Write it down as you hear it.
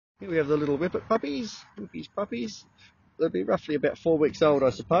Here we have the little Whippet puppies, Whippy's puppies. They'll be roughly about 4 weeks old, I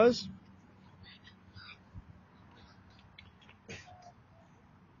suppose.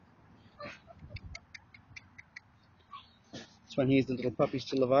 This one here's the little puppy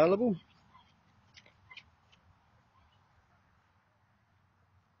still available.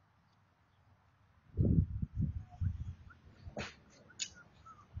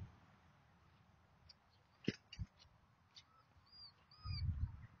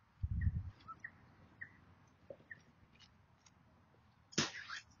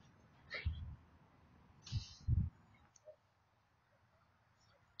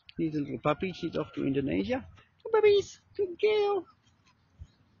 Here's a little puppy, she's off to Indonesia. Oh, puppies, good girl.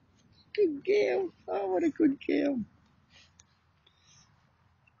 Good girl. Oh, what a good girl.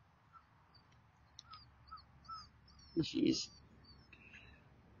 Here she is.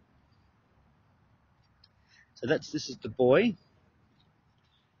 So this is the boy.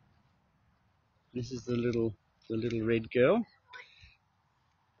 This is the little red girl.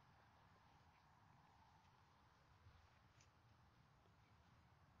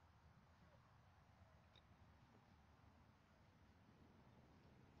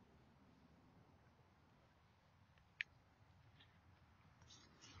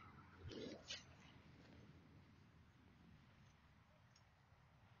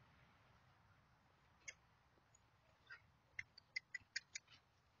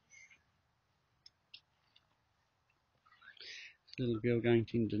 Little girl going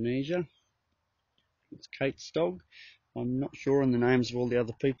to Indonesia. It's Kate's dog. I'm not sure on the names of all the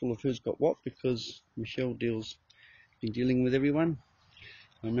other people of who's got what, because Michelle been dealing with everyone.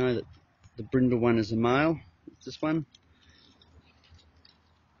 I know that the brindle one is a male. It's this one.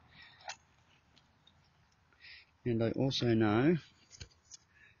 And I also know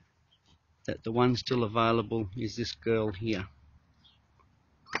that the one still available is this girl here.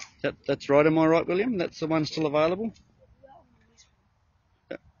 That's right, am I right, William? That's the one still available?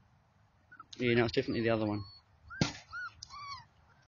 Yeah, no, it's definitely the other one.